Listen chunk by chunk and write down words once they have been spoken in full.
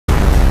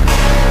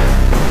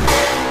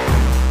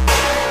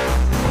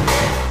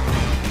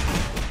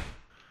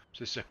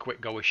this is a quick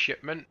go with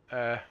shipment.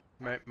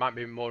 Might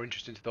be more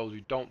interesting to those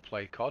who don't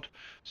play COD.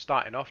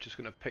 Starting off, just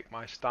going to pick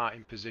my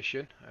starting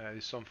position.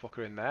 There's some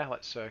fucker in there.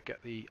 Let's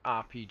get the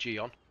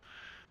RPG on.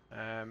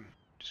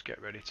 Just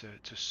get ready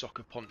to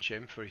sucker punch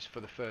him for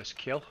the first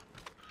kill.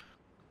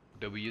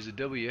 W is a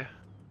W.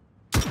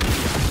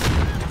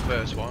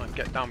 First one, and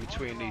get down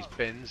between these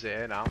bins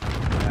here now.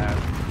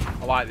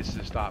 I like this as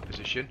a start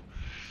position.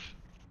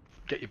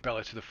 Get your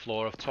belly to the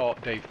floor. I've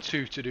taught Dave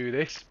 2 to do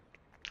this.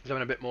 He's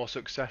having a bit more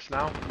success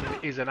now. I mean,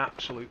 it is an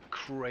absolute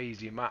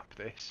crazy map,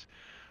 this.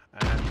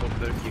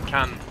 But you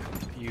can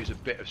use a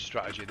bit of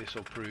strategy. This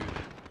will prove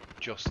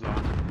just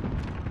that.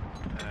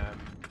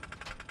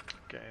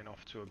 Getting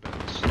off to a bit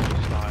of a slow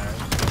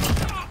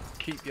start.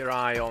 Keep your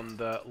eye on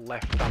the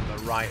left and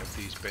the right of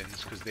these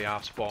bins because they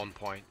are spawn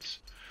points.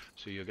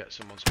 So you'll get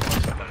someone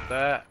spawned left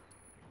there,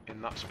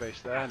 in that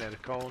space there, near the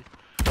cone.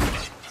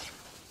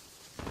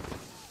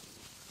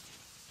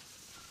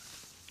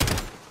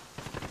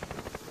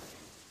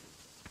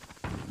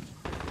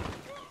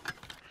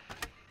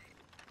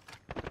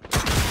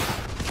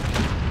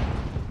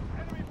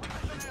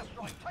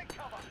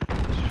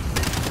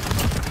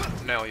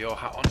 Nail your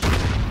hat on.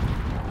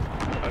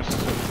 I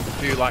just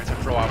do like to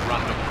throw out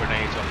random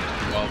grenades on this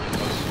as well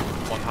because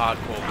one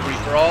hardcore free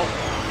for all.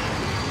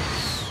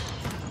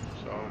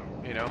 So,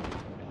 you know,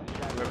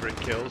 whoever it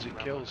kills, it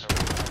kills.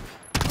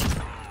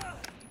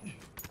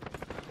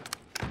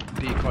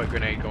 Decoy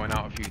grenade going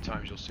out a few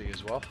times you'll see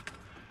as well.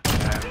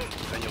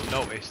 And you'll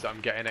notice that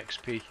I'm getting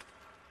XP.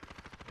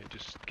 It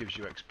just gives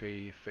you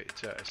XP if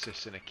it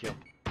assists in a kill.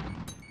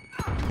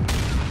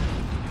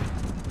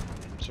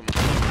 Someone's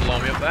going to blow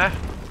me up there.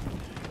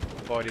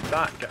 Avoided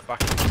that, get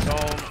back in the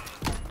zone.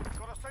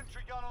 Got a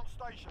sentry gun on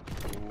station.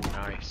 Ooh,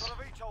 nice. Got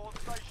a VTOL on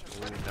station.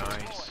 Ooh,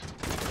 nice.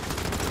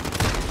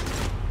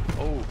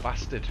 Oh,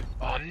 bastard.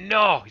 Oh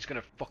no! He's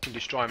gonna fucking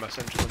destroy my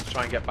sentry gun.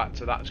 Try and get back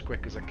to that as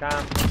quick as I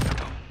can.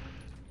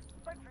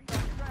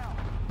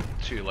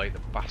 Too late, the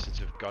bastards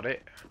have got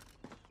it.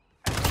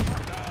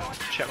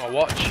 Check my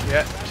watch.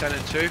 Yeah, 10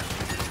 and 2.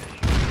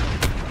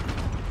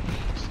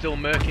 Still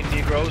murking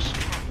Negroes.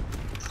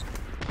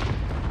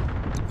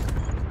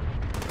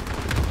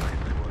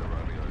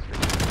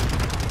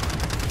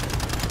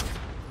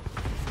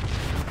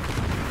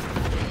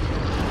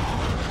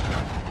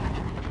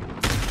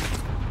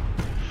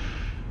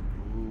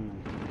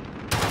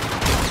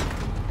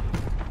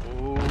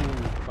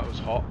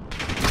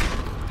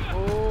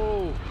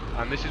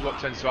 And this is what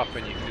tends to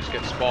happen, you can just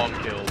get spawn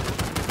killed.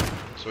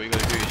 So what you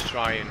got to do is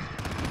try and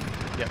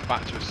get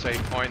back to a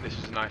safe point. This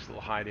is a nice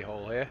little hidey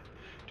hole here.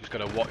 Just got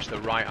to watch the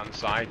right hand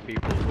side,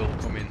 people will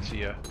come into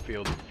your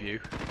field of view.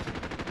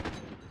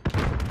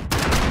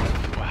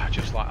 Wow,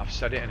 just like I've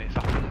said it and it's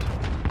happened.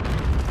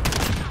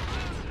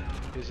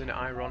 Isn't it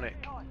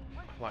ironic?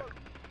 Like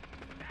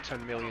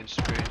 10 million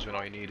spoons when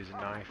all you need is a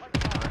knife.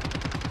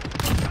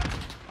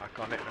 Back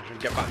on it, I should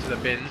get back to the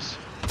bins.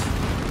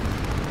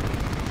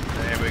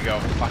 There we go,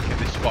 back in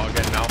this spot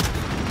again now.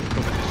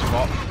 Covered this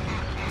spot.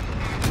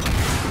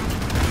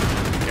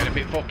 Getting a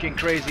bit fucking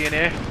crazy in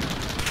here.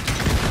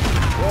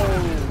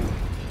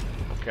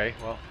 Whoa! Okay,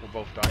 well, we'll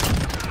both die.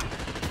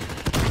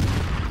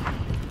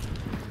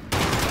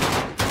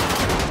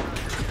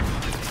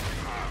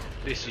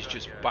 This is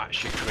just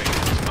batshit crazy,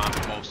 this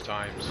map, most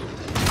times.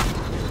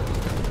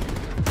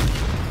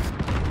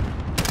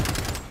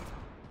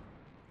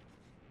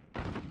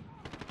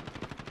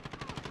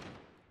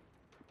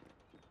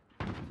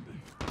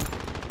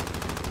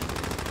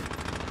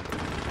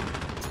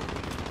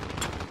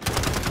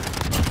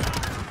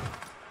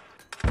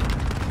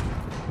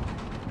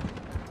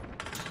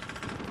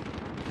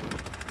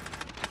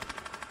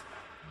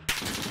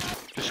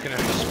 Just going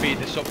to speed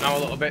this up now a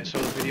little bit so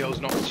the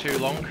video's not too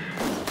long.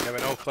 You never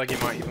know, Cleggy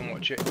might even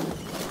watch it.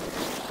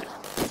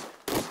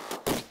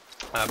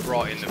 I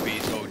brought in the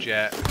VTOL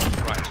jet,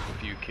 racked up a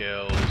few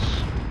kills.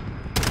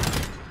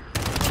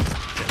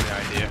 Get the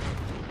idea.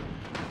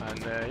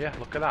 And yeah,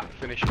 look at that,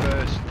 finished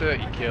first,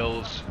 30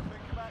 kills.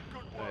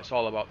 It's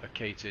all about the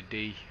K to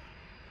D.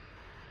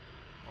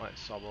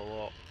 Let's have a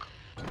look.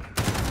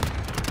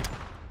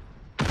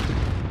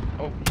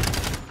 Oh,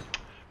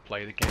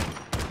 play the game.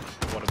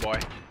 What a boy.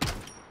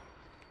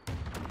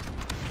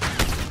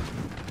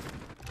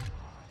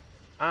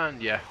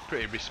 And yeah,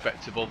 pretty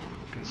respectable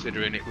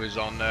considering it was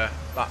on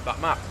that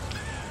map.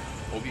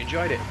 Hope you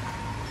enjoyed it.